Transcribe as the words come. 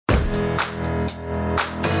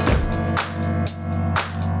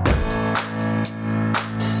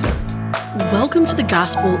Welcome to the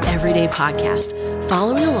Gospel Everyday Podcast,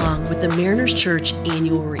 following along with the Mariners Church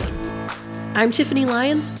annual read. I'm Tiffany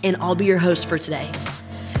Lyons, and I'll be your host for today.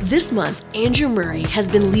 This month, Andrew Murray has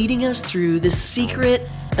been leading us through the secret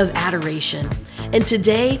of adoration. And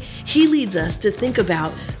today, he leads us to think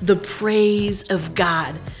about the praise of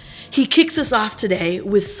God. He kicks us off today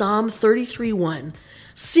with Psalm 33:1.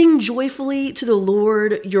 Sing joyfully to the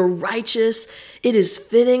Lord, you're righteous. It is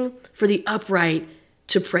fitting for the upright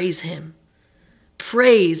to praise him.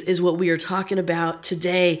 Praise is what we are talking about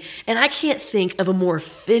today, and I can't think of a more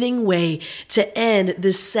fitting way to end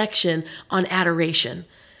this section on adoration.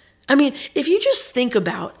 I mean, if you just think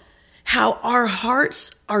about how our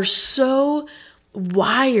hearts are so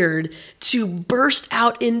wired to burst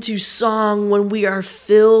out into song when we are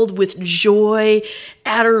filled with joy,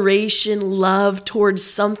 adoration, love towards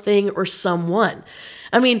something or someone.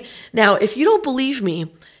 I mean, now, if you don't believe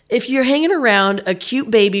me, if you're hanging around a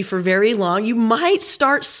cute baby for very long, you might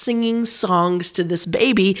start singing songs to this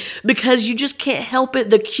baby because you just can't help it.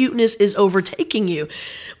 The cuteness is overtaking you.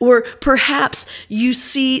 Or perhaps you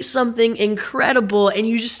see something incredible and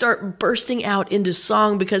you just start bursting out into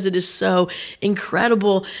song because it is so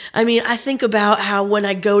incredible. I mean, I think about how when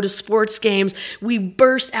I go to sports games, we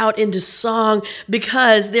burst out into song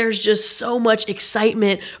because there's just so much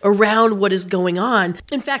excitement around what is going on.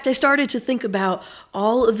 In fact, I started to think about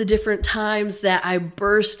all of the different times that I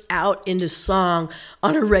burst out into song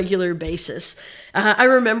on a regular basis. I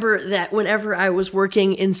remember that whenever I was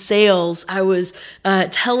working in sales, I was a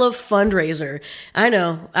tele-fundraiser. I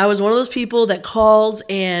know, I was one of those people that called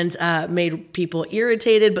and made people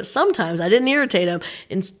irritated, but sometimes I didn't irritate them.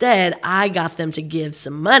 Instead, I got them to give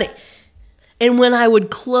some money. And when I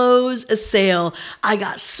would close a sale, I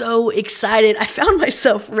got so excited. I found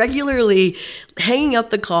myself regularly hanging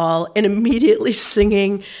up the call and immediately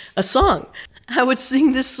singing a song. I would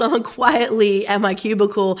sing this song quietly at my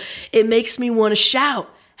cubicle. It makes me want to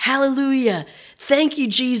shout, hallelujah, thank you,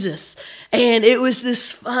 Jesus. And it was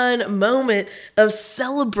this fun moment of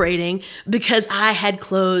celebrating because I had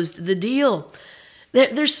closed the deal.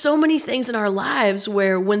 There's so many things in our lives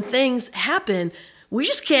where when things happen, we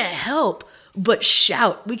just can't help but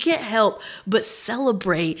shout. We can't help but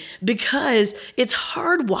celebrate because it's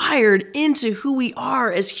hardwired into who we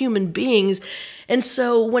are as human beings. And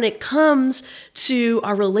so when it comes to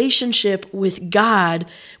our relationship with God,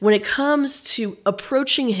 when it comes to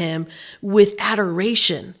approaching him with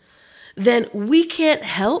adoration, then we can't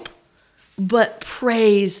help but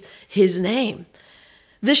praise his name.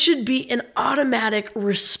 This should be an automatic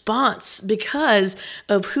response because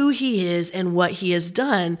of who he is and what he has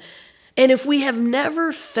done. And if we have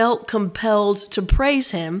never felt compelled to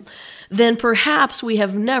praise him, then perhaps we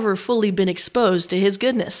have never fully been exposed to his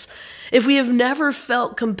goodness. If we have never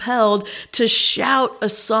felt compelled to shout a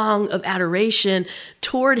song of adoration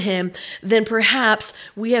toward him, then perhaps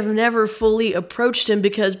we have never fully approached him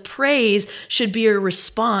because praise should be a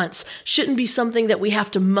response, shouldn't be something that we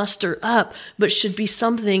have to muster up, but should be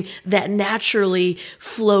something that naturally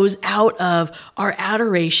flows out of our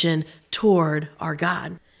adoration toward our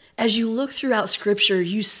God. As you look throughout Scripture,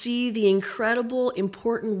 you see the incredible,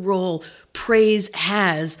 important role praise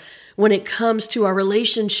has when it comes to our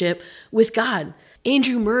relationship with God.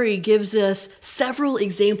 Andrew Murray gives us several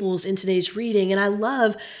examples in today's reading, and I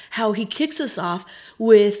love how he kicks us off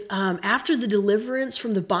with, after the deliverance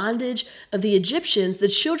from the bondage of the Egyptians, the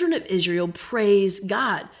children of Israel praise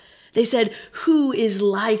God. They said, who is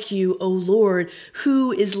like you, O Lord?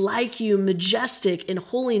 Who is like you, majestic in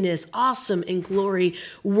holiness, awesome in glory,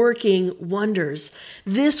 working wonders?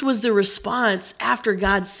 This was the response after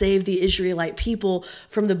God saved the Israelite people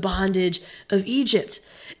from the bondage of Egypt.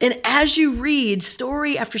 And as you read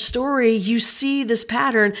story after story, you see this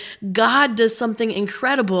pattern. God does something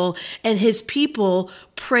incredible and his people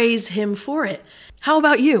praise him for it. How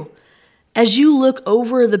about you? As you look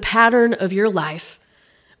over the pattern of your life,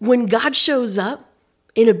 when God shows up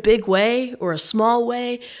in a big way or a small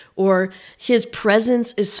way, or his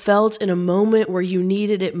presence is felt in a moment where you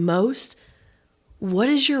needed it most, what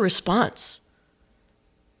is your response?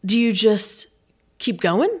 Do you just keep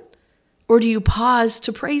going? Or do you pause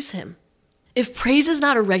to praise him? If praise is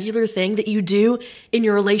not a regular thing that you do in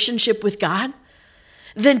your relationship with God,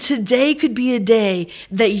 then today could be a day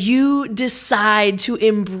that you decide to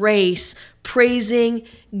embrace praising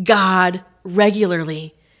God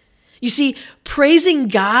regularly. You see, praising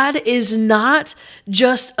God is not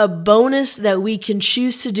just a bonus that we can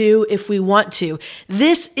choose to do if we want to.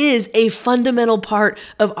 This is a fundamental part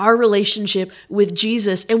of our relationship with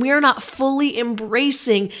Jesus, and we are not fully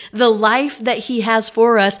embracing the life that he has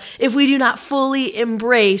for us if we do not fully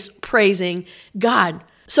embrace praising God.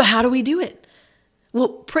 So how do we do it? Well,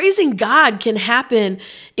 praising God can happen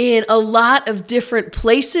in a lot of different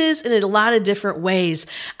places and in a lot of different ways.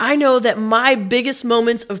 I know that my biggest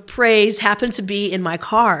moments of praise happen to be in my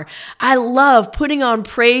car. I love putting on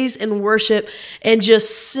praise and worship and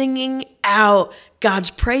just singing out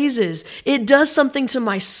God's praises. It does something to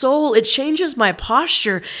my soul. It changes my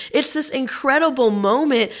posture. It's this incredible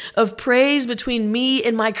moment of praise between me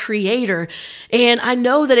and my Creator. And I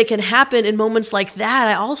know that it can happen in moments like that.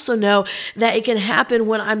 I also know that it can happen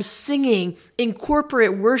when I'm singing in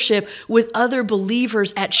corporate worship with other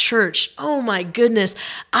believers at church. Oh my goodness.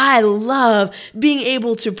 I love being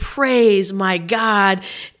able to praise my God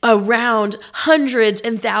around hundreds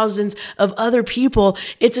and thousands of other people.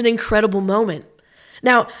 It's an incredible moment.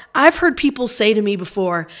 Now, I've heard people say to me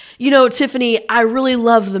before, Tiffany, I really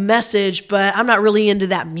love the message, but I'm not really into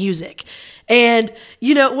that music. And,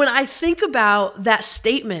 when I think about that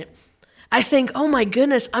statement, I think, oh my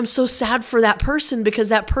goodness, I'm so sad for that person because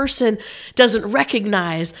that person doesn't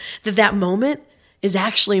recognize that moment is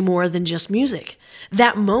actually more than just music.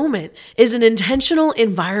 That moment is an intentional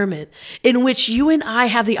environment in which you and I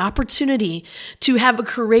have the opportunity to have a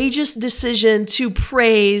courageous decision to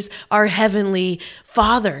praise our Heavenly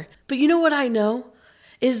Father. But you know what I know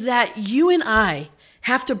is that you and I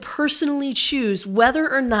have to personally choose whether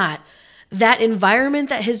or not that environment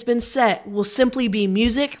that has been set will simply be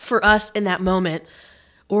music for us in that moment,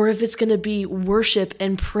 or if it's going to be worship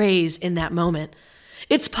and praise in that moment.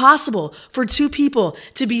 It's possible for two people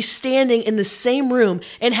to be standing in the same room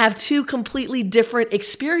and have two completely different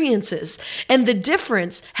experiences. And the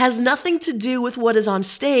difference has nothing to do with what is on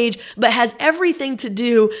stage, but has everything to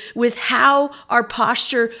do with how our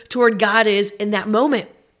posture toward God is in that moment.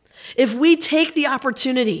 If we take the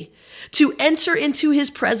opportunity to enter into His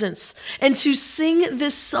presence and to sing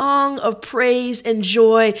this song of praise and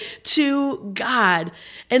joy to God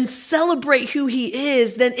and celebrate who He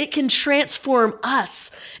is, then it can transform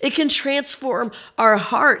us. It can transform our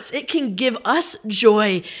hearts. It can give us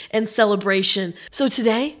joy and celebration. So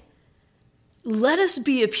today, let us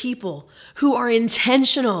be a people who are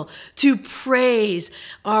intentional to praise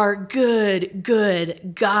our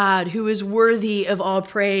good God who is worthy of all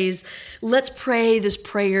praise. Let's pray this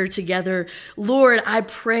prayer together. Lord, I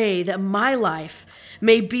pray that my life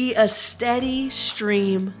may be a steady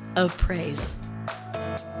stream of praise.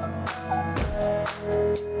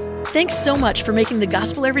 Thanks so much for making the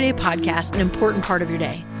Gospel Everyday podcast an important part of your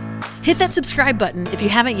day. Hit that subscribe button if you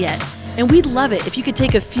haven't yet, and we'd love it if you could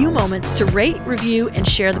take a few moments to rate, review, and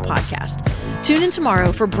share the podcast. Tune in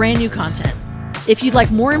tomorrow for brand new content. If you'd like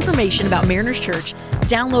more information about Mariners Church,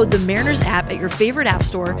 download the Mariners app at your favorite app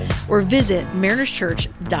store or visit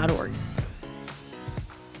marinerschurch.org.